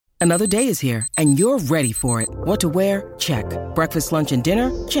Another day is here, and you're ready for it. What to wear? Check. Breakfast, lunch, and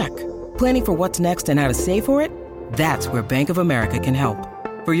dinner? Check. Planning for what's next and how to save for it? That's where Bank of America can help.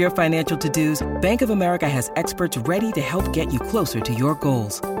 For your financial to-dos, Bank of America has experts ready to help get you closer to your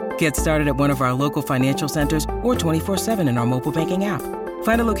goals. Get started at one of our local financial centers or 24/7 in our mobile banking app.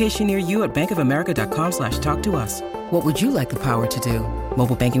 Find a location near you at bankofamerica.com/talktous. What would you like the power to do?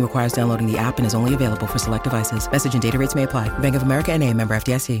 Mobile banking requires downloading the app and is only available for select devices. Message and data rates may apply. Bank of America N.A., member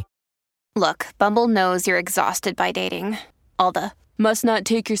FDIC. Look, Bumble knows you're exhausted by dating. All the must not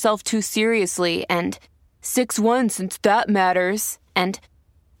take yourself too seriously and 6'1" since that matters. And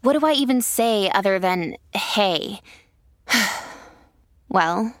what do I even say other than, hey?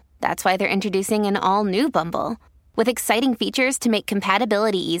 Well, that's why they're introducing an all-new Bumble with exciting features to make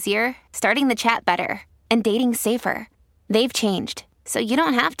compatibility easier, starting the chat better, and dating safer. They've changed, so you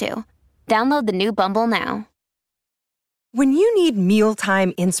don't have to. Download the new Bumble now. When you need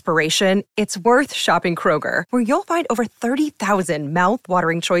mealtime inspiration, it's worth shopping Kroger, where you'll find over 30,000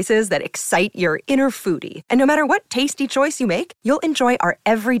 mouth-watering choices that excite your inner foodie. And no matter what tasty choice you make, you'll enjoy our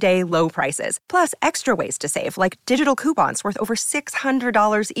everyday low prices, plus extra ways to save, like digital coupons worth over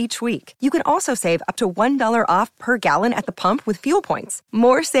 $600 each week. You can also save up to $1 off per gallon at the pump with fuel points.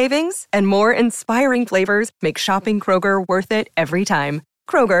 More savings and more inspiring flavors make shopping Kroger worth it every time.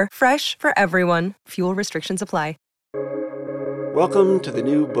 Kroger, fresh for everyone. Fuel restrictions apply. Welcome to the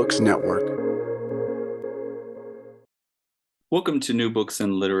New Books Network. Welcome to New Books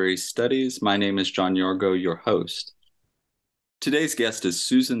in Literary Studies. My name is John Yorgo, your host. Today's guest is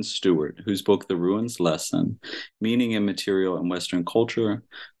Susan Stewart, whose book, The Ruins Lesson, Meaning and Material in Western Culture,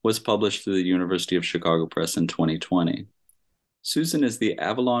 was published through the University of Chicago Press in 2020. Susan is the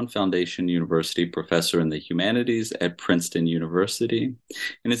Avalon Foundation University Professor in the Humanities at Princeton University,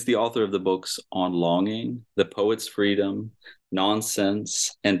 and is the author of the books On Longing, The Poet's Freedom,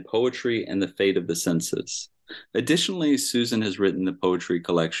 Nonsense, and Poetry and the Fate of the Senses. Additionally, Susan has written the poetry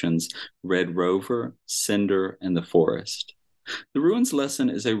collections Red Rover, Cinder, and The Forest. The Ruins Lesson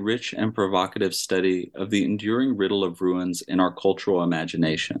is a rich and provocative study of the enduring riddle of ruins in our cultural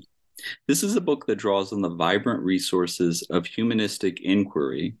imagination. This is a book that draws on the vibrant resources of humanistic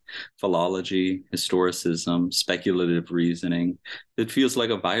inquiry, philology, historicism, speculative reasoning, that feels like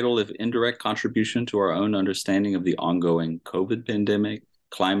a vital, if indirect, contribution to our own understanding of the ongoing COVID pandemic,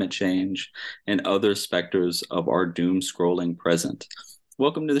 climate change, and other specters of our doom-scrolling present.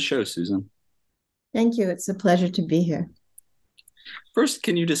 Welcome to the show, Susan. Thank you. It's a pleasure to be here. First,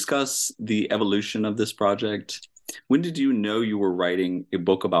 can you discuss the evolution of this project? When did you know you were writing a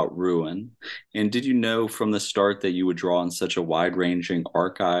book about ruin? And did you know from the start that you would draw on such a wide-ranging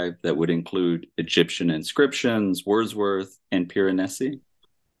archive that would include Egyptian inscriptions, Wordsworth, and Piranesi?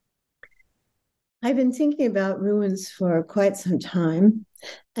 I've been thinking about ruins for quite some time,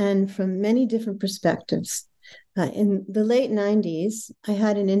 and from many different perspectives. In the late 90s, I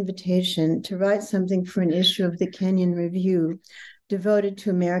had an invitation to write something for an issue of the Kenyon Review devoted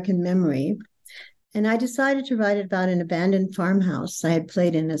to American memory. And I decided to write about an abandoned farmhouse I had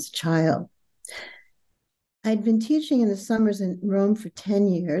played in as a child. I'd been teaching in the summers in Rome for 10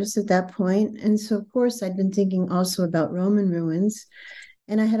 years at that point, and so of course I'd been thinking also about Roman ruins,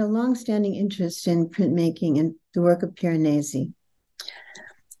 and I had a long-standing interest in printmaking and the work of Piranesi.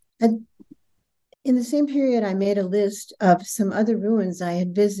 In the same period, I made a list of some other ruins I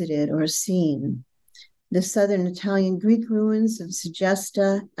had visited or seen. The southern Italian Greek ruins of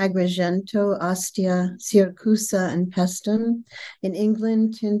Segesta, Agrigento, Ostia, Siracusa, and Paestum. In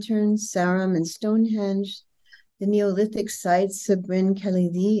England, Tintern, Sarum, and Stonehenge. The Neolithic sites of Bryn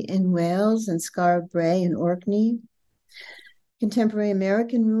Celyn in Wales and Skara Brae in Orkney. Contemporary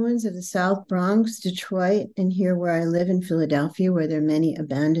American ruins of the South Bronx, Detroit, and here where I live in Philadelphia, where there are many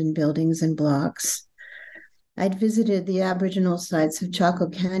abandoned buildings and blocks. I'd visited the Aboriginal sites of Chaco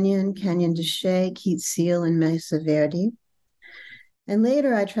Canyon, Canyon de Chelly, Keats Seal, and Mesa Verde. And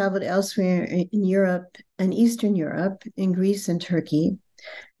later I traveled elsewhere in Europe and Eastern Europe, in Greece and Turkey,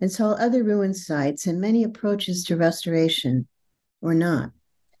 and saw other ruin sites and many approaches to restoration, or not.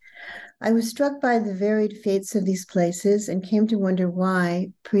 I was struck by the varied fates of these places and came to wonder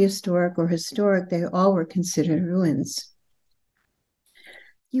why, prehistoric or historic, they all were considered ruins.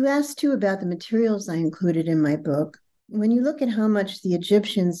 You asked, too, about the materials I included in my book. When you look at how much the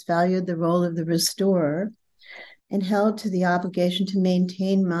Egyptians valued the role of the restorer and held to the obligation to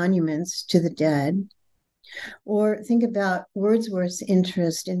maintain monuments to the dead, or think about Wordsworth's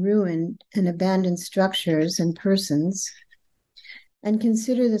interest in ruined and abandoned structures and persons, and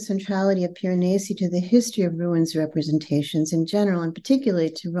consider the centrality of Piranesi to the history of ruins representations in general, and particularly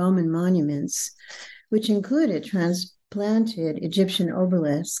to Roman monuments, which included planted Egyptian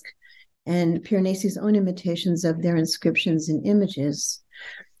obelisk and Piranesi's own imitations of their inscriptions and images.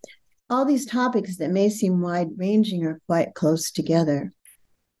 All these topics that may seem wide-ranging are quite close together.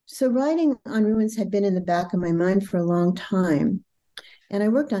 So writing on ruins had been in the back of my mind for a long time, and I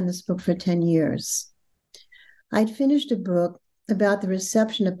worked on this book for 10 years. I'd finished a book about the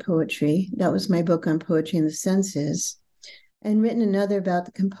reception of poetry. That was my book on poetry and the senses, and written another about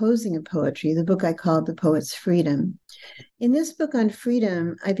the composing of poetry, the book I called The Poet's Freedom. In this book on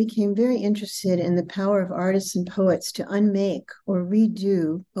freedom, I became very interested in the power of artists and poets to unmake or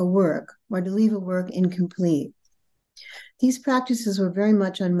redo a work or to leave a work incomplete. These practices were very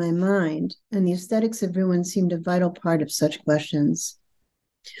much on my mind, and the aesthetics of ruins seemed a vital part of such questions.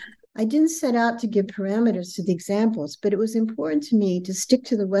 I didn't set out to give parameters to the examples, but it was important to me to stick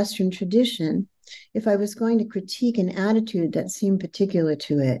to the Western tradition if I was going to critique an attitude that seemed particular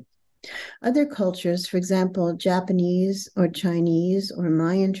to it. Other cultures, for example, Japanese or Chinese or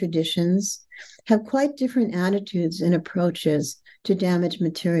Mayan traditions, have quite different attitudes and approaches to damaged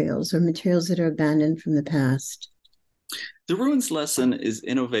materials or materials that are abandoned from the past. The Ruins lesson is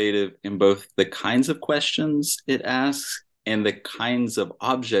innovative in both the kinds of questions it asks and the kinds of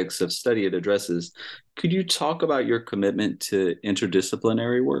objects of study it addresses. Could you talk about your commitment to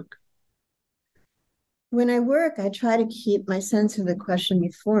interdisciplinary work? When I work, I try to keep my sense of the question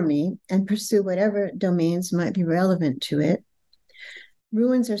before me and pursue whatever domains might be relevant to it.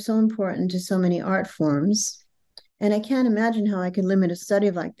 Ruins are so important to so many art forms, and I can't imagine how I could limit a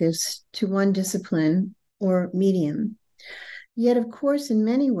study like this to one discipline or medium. Yet, of course, in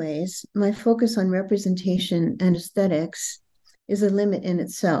many ways, my focus on representation and aesthetics is a limit in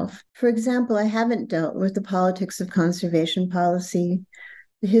itself. For example, I haven't dealt with the politics of conservation policy,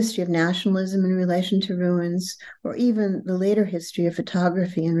 the history of nationalism in relation to ruins, or even the later history of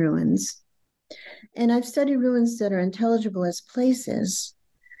photography in ruins. And I've studied ruins that are intelligible as places.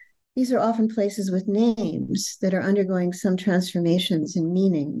 These are often places with names that are undergoing some transformations in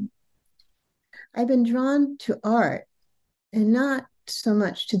meaning. I've been drawn to art and not so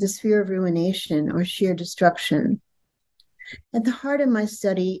much to the sphere of ruination or sheer destruction. At the heart of my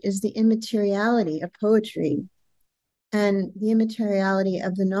study is the immateriality of poetry and the immateriality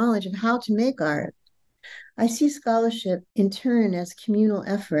of the knowledge of how to make art. I see scholarship in turn as communal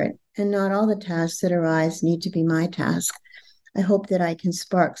effort, and not all the tasks that arise need to be my task. I hope that I can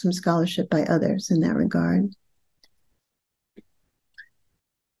spark some scholarship by others in that regard.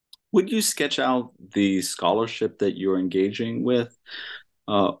 Would you sketch out the scholarship that you're engaging with?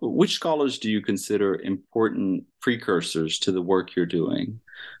 Which scholars do you consider important precursors to the work you're doing?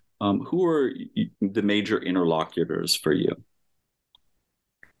 Who are the major interlocutors for you?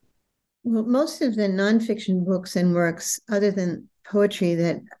 Well, most of the nonfiction books and works, other than poetry,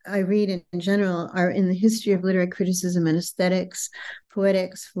 that I read in general are in the history of literary criticism and aesthetics,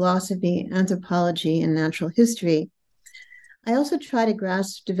 poetics, philosophy, anthropology, and natural history. I also try to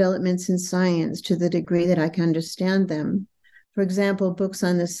grasp developments in science to the degree that I can understand them. For example, books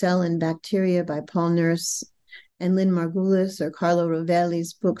on the cell and bacteria by Paul Nurse and Lynn Margulis or Carlo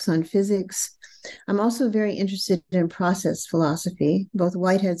Rovelli's books on physics. I'm also very interested in process philosophy, both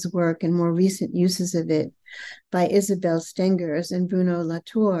Whitehead's work and more recent uses of it by Isabelle Stengers and Bruno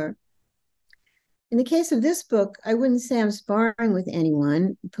Latour. In the case of this book, I wouldn't say I'm sparring with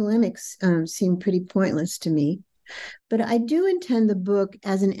anyone. Polemics seem pretty pointless to me. But I do intend the book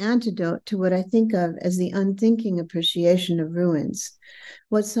as an antidote to what I think of as the unthinking appreciation of ruins,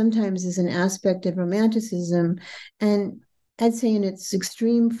 what sometimes is an aspect of romanticism, and I'd say in its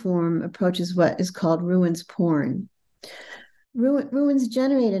extreme form approaches what is called ruins porn. Ruins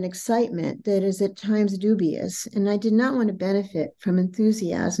generate an excitement that is at times dubious, and I did not want to benefit from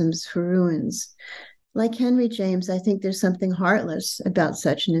enthusiasms for ruins. Like Henry James, I think there's something heartless about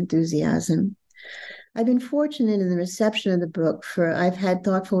such an enthusiasm. I've been fortunate in the reception of the book, for I've had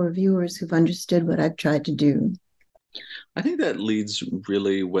thoughtful reviewers who've understood what I've tried to do. I think that leads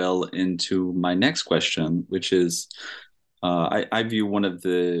really well into my next question, which is, I view one of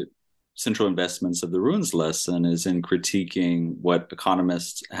the central investments of the Ruins lesson is in critiquing what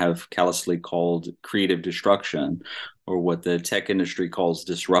economists have callously called creative destruction, or what the tech industry calls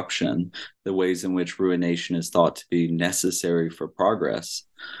disruption, the ways in which ruination is thought to be necessary for progress.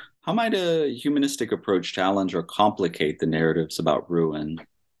 How might a humanistic approach challenge or complicate the narratives about ruin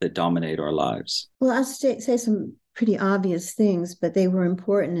that dominate our lives? Well, I'll say some pretty obvious things, but they were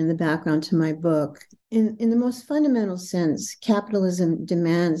important in the background to my book. In the most fundamental sense, capitalism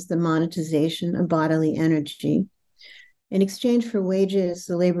demands the monetization of bodily energy. In exchange for wages,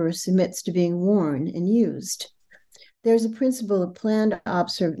 the laborer submits to being worn and used. There's a principle of planned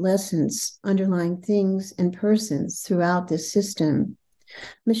obsolescence underlying things and persons throughout this system.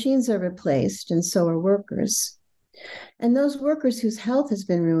 Machines are replaced, and so are workers. And those workers whose health has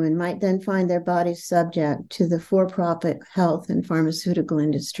been ruined might then find their bodies subject to the for-profit health and pharmaceutical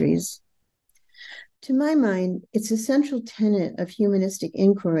industries. To my mind, it's a central tenet of humanistic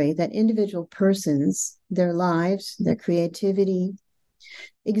inquiry that individual persons, their lives, their creativity,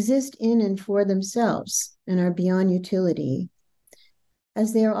 exist in and for themselves and are beyond utility,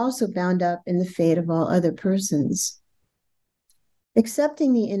 as they are also bound up in the fate of all other persons.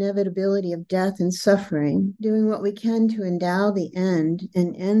 Accepting the inevitability of death and suffering, doing what we can to endow the end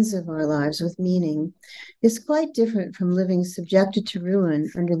and ends of our lives with meaning, is quite different from living subjected to ruin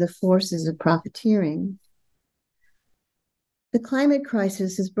under the forces of profiteering. The climate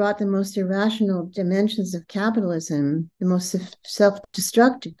crisis has brought the most irrational dimensions of capitalism, the most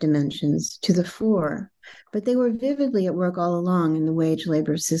self-destructive dimensions, to the fore, but they were vividly at work all along in the wage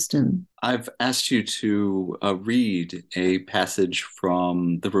labor system. I've asked you to read a passage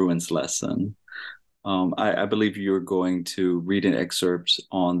from The Ruins Lesson. I believe you're going to read an excerpt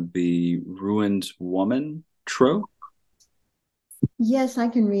on the ruined woman trope. Yes, I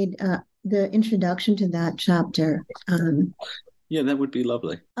can read the introduction to that chapter. Yeah, that would be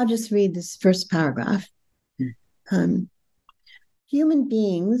lovely. I'll just read this first paragraph. Human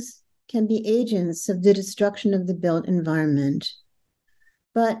beings can be agents of the destruction of the built environment,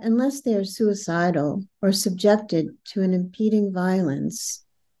 but unless they are suicidal or subjected to an impeding violence,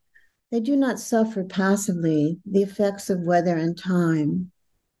 they do not suffer passively the effects of weather and time.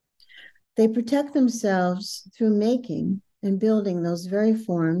 They protect themselves through making and building those very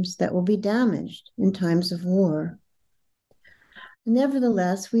forms that will be damaged in times of war.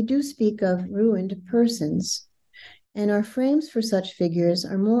 Nevertheless, we do speak of ruined persons, and our frames for such figures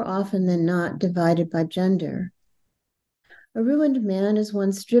are more often than not divided by gender. A ruined man is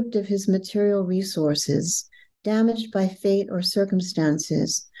one stripped of his material resources, damaged by fate or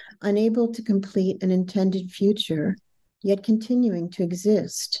circumstances, unable to complete an intended future, yet continuing to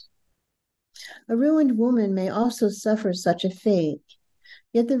exist. A ruined woman may also suffer such a fate,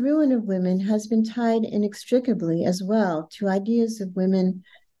 yet the ruin of women has been tied inextricably as well to ideas of women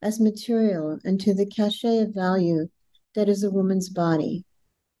as material and to the cachet of value that is a woman's body,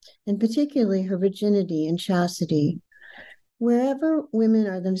 and particularly her virginity and chastity. Wherever women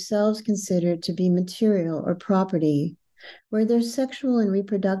are themselves considered to be material or property, where their sexual and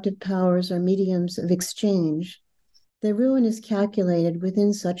reproductive powers are mediums of exchange, the ruin is calculated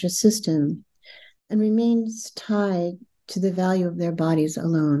within such a system and remains tied to the value of their bodies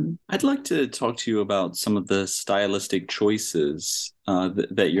alone. I'd like to talk to you about some of the stylistic choices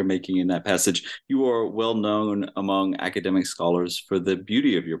that you're making in that passage. You are well known among academic scholars for the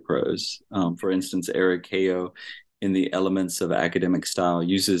beauty of your prose. For instance, Eric Keogh, in the Elements of Academic Style,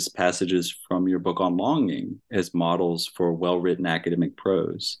 uses passages from your book on longing as models for well-written academic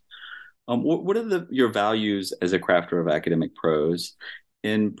prose. What are your values as a crafter of academic prose?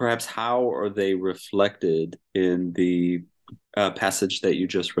 And perhaps how are they reflected in the passage that you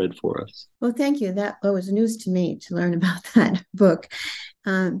just read for us? Well, thank you. That was news to me to learn about that book.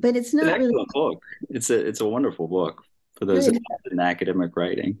 But it's not really a book. It's a wonderful book for those in academic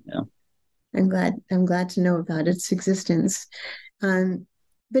writing. Yeah, I'm glad to know about its existence.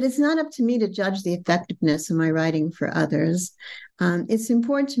 But it's not up to me to judge the effectiveness of my writing for others. It's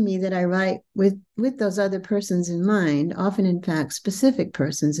important to me that I write with those other persons in mind, often, in fact, specific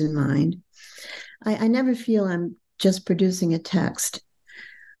persons in mind. I never feel I'm just producing a text.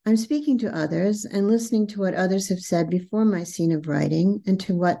 I'm speaking to others and listening to what others have said before my scene of writing and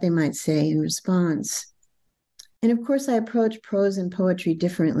to what they might say in response. And of course, I approach prose and poetry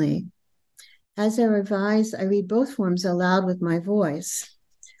differently. As I revise, I read both forms aloud with my voice.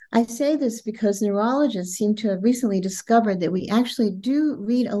 I say this because neurologists seem to have recently discovered that we actually do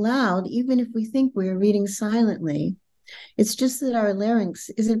read aloud, even if we think we are reading silently. It's just that our larynx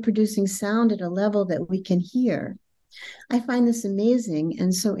isn't producing sound at a level that we can hear. I find this amazing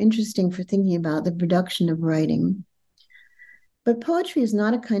and so interesting for thinking about the production of writing. But poetry is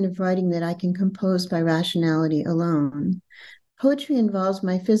not a kind of writing that I can compose by rationality alone. Poetry involves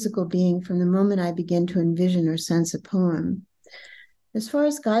my physical being from the moment I begin to envision or sense a poem. As far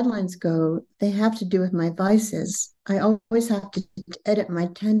as guidelines go, they have to do with my vices. I always have to edit my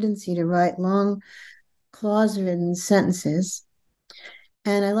tendency to write long, clause-ridden sentences.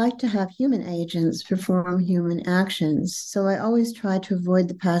 And I like to have human agents perform human actions. So I always try to avoid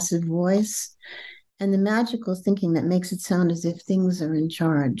the passive voice and the magical thinking that makes it sound as if things are in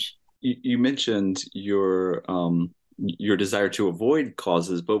charge. You mentioned your desire to avoid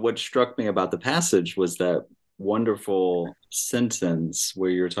clauses, but what struck me about the passage was that wonderful sentence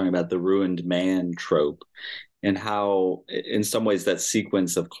where you're talking about the ruined man trope and how in some ways that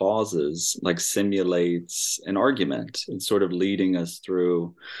sequence of clauses like simulates an argument. It's sort of leading us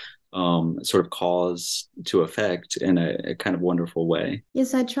through sort of cause to effect in a kind of wonderful way.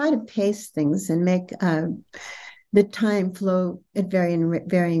 Yes, I try to pace things and make the time flow at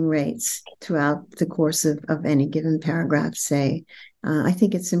varying rates throughout the course of any given paragraph, say. I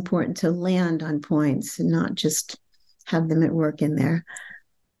think it's important to land on points and not just have them at work in there.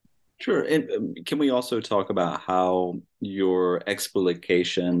 Sure. And can we also talk about how your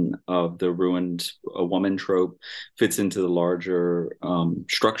explication of the ruined woman trope fits into the larger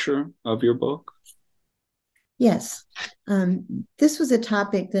structure of your book? Yes. This was a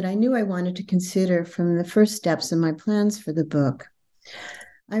topic that I knew I wanted to consider from the first steps in my plans for the book.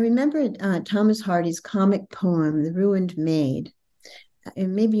 I remembered Thomas Hardy's comic poem, The Ruined Maid.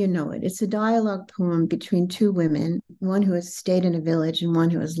 And maybe you know it. It's a dialogue poem between two women, one who has stayed in a village and one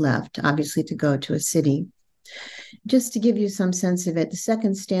who has left, obviously to go to a city. Just to give you some sense of it, the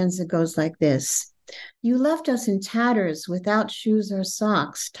second stanza goes like this. You left us in tatters without shoes or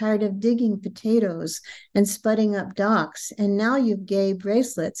socks, tired of digging potatoes and spudding up docks, and now you've gay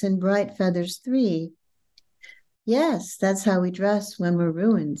bracelets and bright feathers 3. Yes, that's how we dress when we're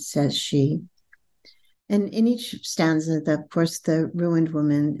ruined, says she. And in each stanza, of course, the ruined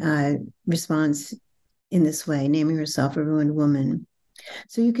woman responds in this way, naming herself a ruined woman.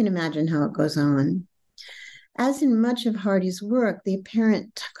 So you can imagine how it goes on. As in much of Hardy's work, the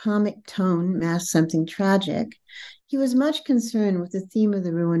apparent comic tone masks something tragic. He was much concerned with the theme of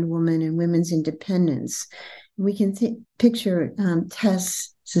the ruined woman and women's independence. We can picture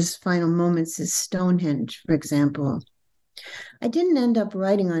Tess's final moments as Stonehenge, for example. I didn't end up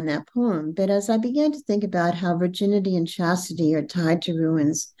writing on that poem, but as I began to think about how virginity and chastity are tied to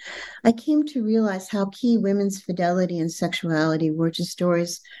ruins, I came to realize how key women's fidelity and sexuality were to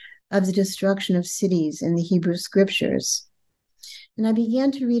stories of the destruction of cities in the Hebrew scriptures. And I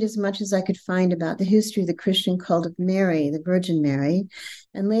began to read as much as I could find about the history of the Christian cult of Mary, the Virgin Mary,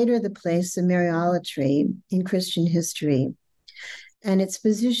 and later the place of Mariolatry in Christian history, and its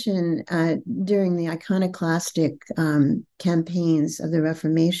position during the iconoclastic campaigns of the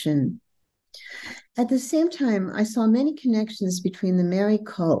Reformation. At the same time, I saw many connections between the Mary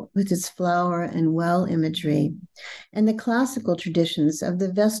cult with its flower and well imagery and the classical traditions of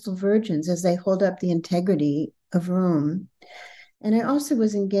the Vestal Virgins as they hold up the integrity of Rome. And I also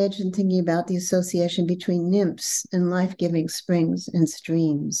was engaged in thinking about the association between nymphs and life-giving springs and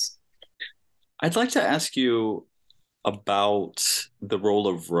streams. I'd like to ask you about the role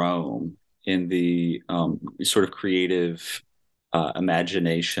of Rome in the sort of creative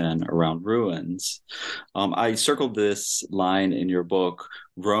imagination around ruins. I circled this line in your book,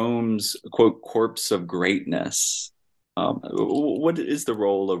 Rome's, quote, corpse of greatness. What is the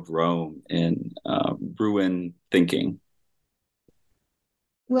role of Rome in ruin thinking?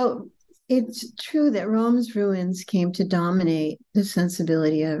 Well, it's true that Rome's ruins came to dominate the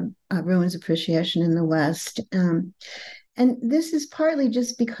sensibility of ruins appreciation in the West. And this is partly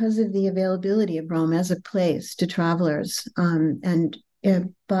just because of the availability of Rome as a place to travelers. And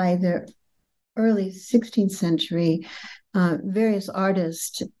by the early 16th century, various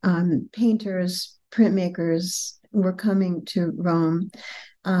artists, painters, printmakers were coming to Rome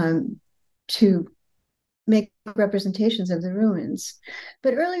to make representations of the ruins.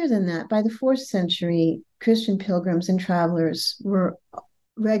 But earlier than that, by the 4th century, Christian pilgrims and travelers were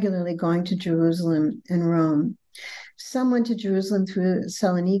regularly going to Jerusalem and Rome. Some went to Jerusalem through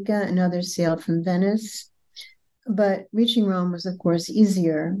Salonika and others sailed from Venice. But reaching Rome was, of course,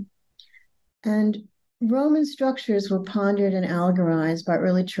 easier. And Roman structures were pondered and allegorized by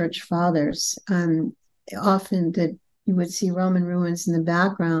early church fathers. Often that you would see Roman ruins in the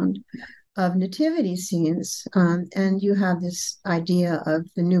background of nativity scenes. And you have this idea of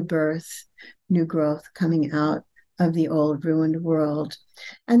the new birth, new growth coming out of the old ruined world.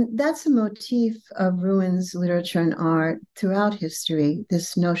 And that's a motif of ruins literature and art throughout history,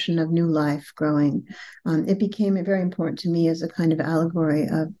 this notion of new life growing. It became very important to me as a kind of allegory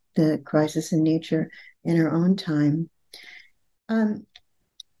of the crisis in nature in our own time.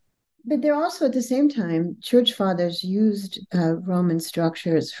 But there also, at the same time, church fathers used Roman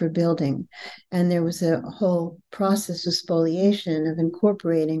structures for building. And there was a whole process of spoliation, of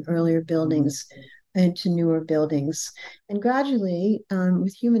incorporating earlier buildings into newer buildings. And gradually,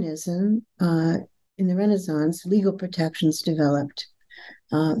 with humanism in the Renaissance, legal protections developed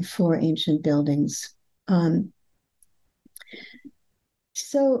for ancient buildings.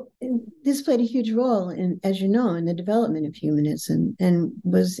 So this played a huge role in, as you know, in the development of humanism and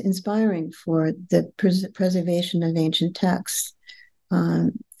was inspiring for the preservation of ancient texts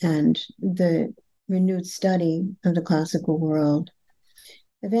and the renewed study of the classical world.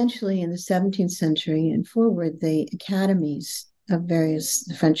 Eventually, in the 17th century and forward, the academies of various,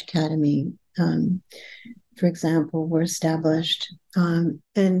 the French Academy, for example, were established. And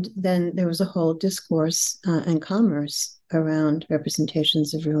then there was a whole discourse and commerce around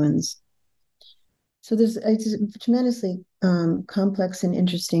representations of ruins. So it's a tremendously complex and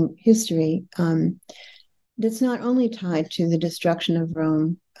interesting history that's not only tied to the destruction of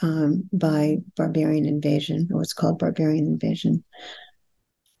Rome by barbarian invasion, or what's called barbarian invasion.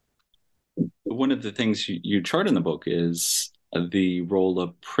 One of the things you chart in the book is the role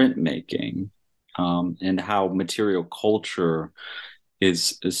of printmaking and how material culture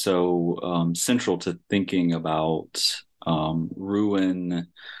is so central to thinking about ruin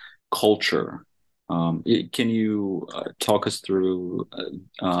culture. Can you talk us through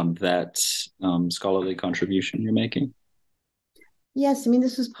that scholarly contribution you're making? Yes, I mean,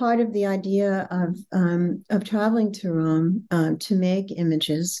 this was part of the idea of traveling to Rome to make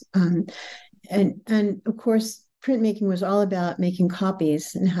images, and of course, printmaking was all about making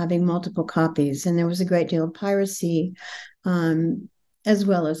copies and having multiple copies, and there was a great deal of piracy, as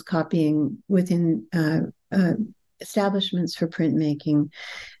well as copying within establishments for printmaking.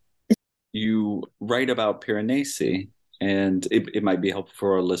 You write about Piranesi, and it might be helpful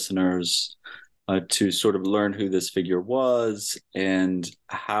for our listeners to sort of learn who this figure was and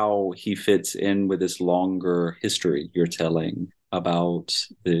how he fits in with this longer history you're telling about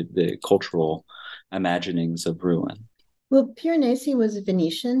the cultural imaginings of ruin. Well, Piranesi was a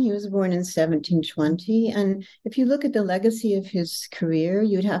Venetian. He was born in 1720. And if you look at the legacy of his career,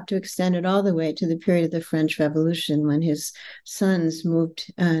 you'd have to extend it all the way to the period of the French Revolution, when his sons moved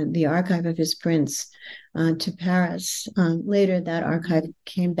the archive of his prints to Paris. Later, that archive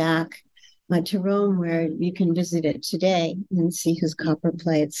came back to Rome, where you can visit it today and see his copper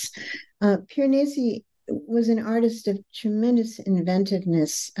plates. Piranesi was an artist of tremendous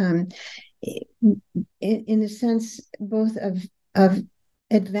inventiveness, in the sense both of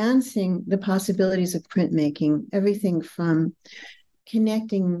advancing the possibilities of printmaking, everything from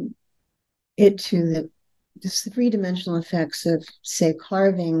connecting it to the three-dimensional effects of, say,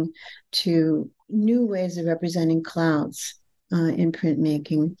 carving, to new ways of representing clouds in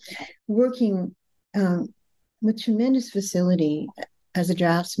printmaking, working with tremendous facility as a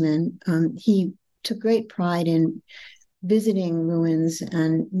draftsman. He took great pride in visiting ruins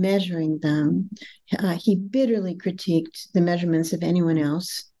and measuring them. He bitterly critiqued the measurements of anyone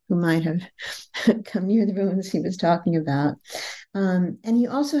else who might have come near the ruins he was talking about. And he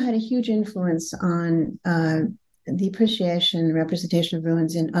also had a huge influence on the appreciation and representation of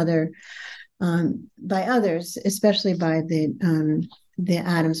ruins in by others, especially by the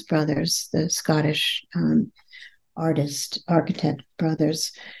Adams brothers, the Scottish architect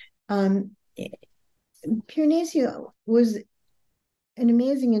brothers. Piranesi was an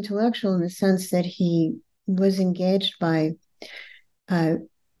amazing intellectual in the sense that he was engaged by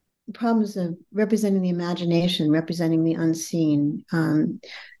problems of representing the imagination, representing the unseen.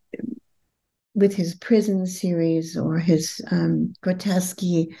 With his prison series or his grotesque,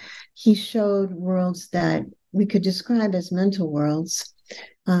 he showed worlds that we could describe as mental worlds.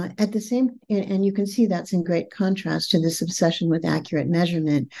 At the same, and you can see that's in great contrast to this obsession with accurate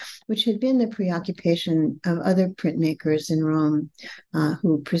measurement, which had been the preoccupation of other printmakers in Rome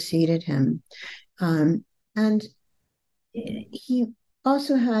who preceded him. And he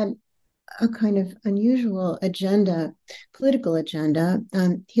also had a kind of unusual agenda, political agenda.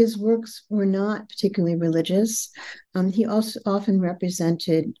 His works were not particularly religious. He also often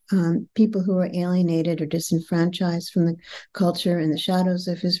represented people who were alienated or disenfranchised from the culture in the shadows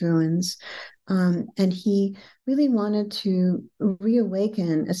of his ruins. And he really wanted to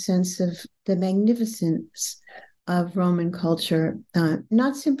reawaken a sense of the magnificence of Roman culture,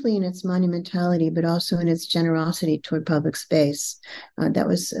 not simply in its monumentality, but also in its generosity toward public space. That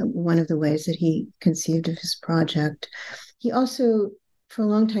was one of the ways that he conceived of his project. He also, for a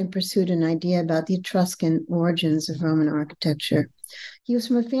long time, pursued an idea about the Etruscan origins of Roman architecture. He was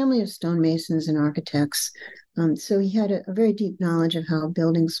from a family of stonemasons and architects, so he had a very deep knowledge of how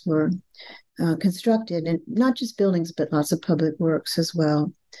buildings were constructed, and not just buildings, but lots of public works as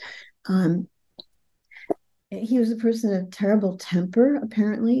well. He was a person of terrible temper,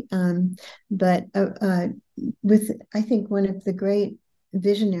 apparently, but with, I think, one of the great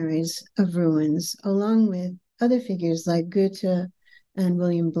visionaries of ruins, along with other figures like Goethe and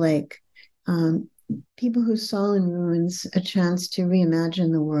William Blake. people who saw in ruins a chance to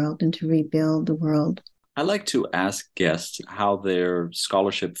reimagine the world and to rebuild the world. I like to ask guests how their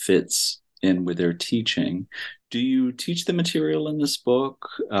scholarship fits in with their teaching. Do you teach the material in this book?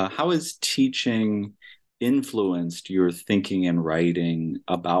 How has teaching influenced your thinking and writing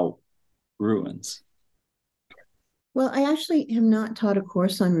about ruins? Well, I actually have not taught a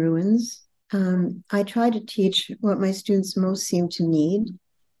course on ruins. I try to teach what my students most seem to need.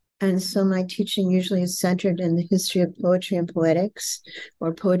 And so my teaching usually is centered in the history of poetry and poetics,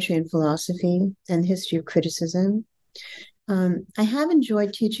 or poetry and philosophy, and history of criticism. I have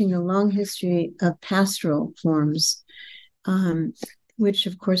enjoyed teaching the long history of pastoral forms, which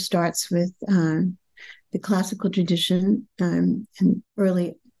of course starts with the classical tradition and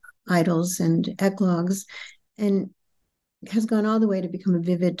early idylls and eclogues, and has gone all the way to become a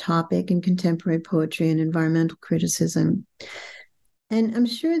vivid topic in contemporary poetry and environmental criticism. And I'm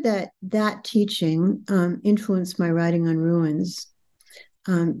sure that teaching influenced my writing on ruins,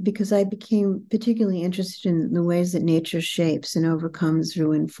 because I became particularly interested in the ways that nature shapes and overcomes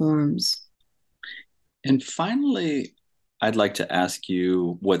ruin forms. And finally, I'd like to ask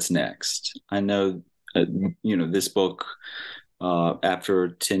you what's next. I know, this book, after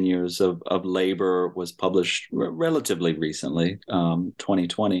 10 years of labor, was published relatively recently,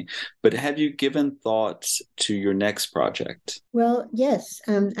 2020. But have you given thought to your next project? Well, yes.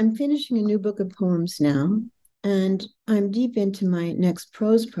 I'm finishing a new book of poems now, and I'm deep into my next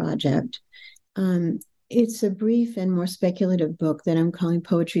prose project. It's a brief and more speculative book that I'm calling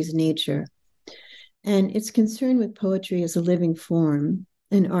Poetry's Nature. And it's concerned with poetry as a living form,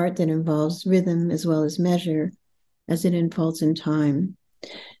 an art that involves rhythm as well as measure, as it unfolds in time.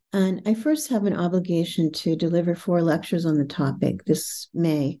 And I first have an obligation to deliver 4 lectures on the topic this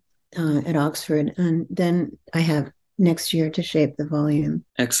May at Oxford, and then I have next year to shape the volume.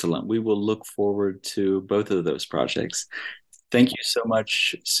 Excellent. We will look forward to both of those projects. Thank you so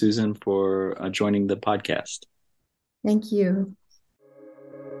much, Susan, for joining the podcast. Thank you.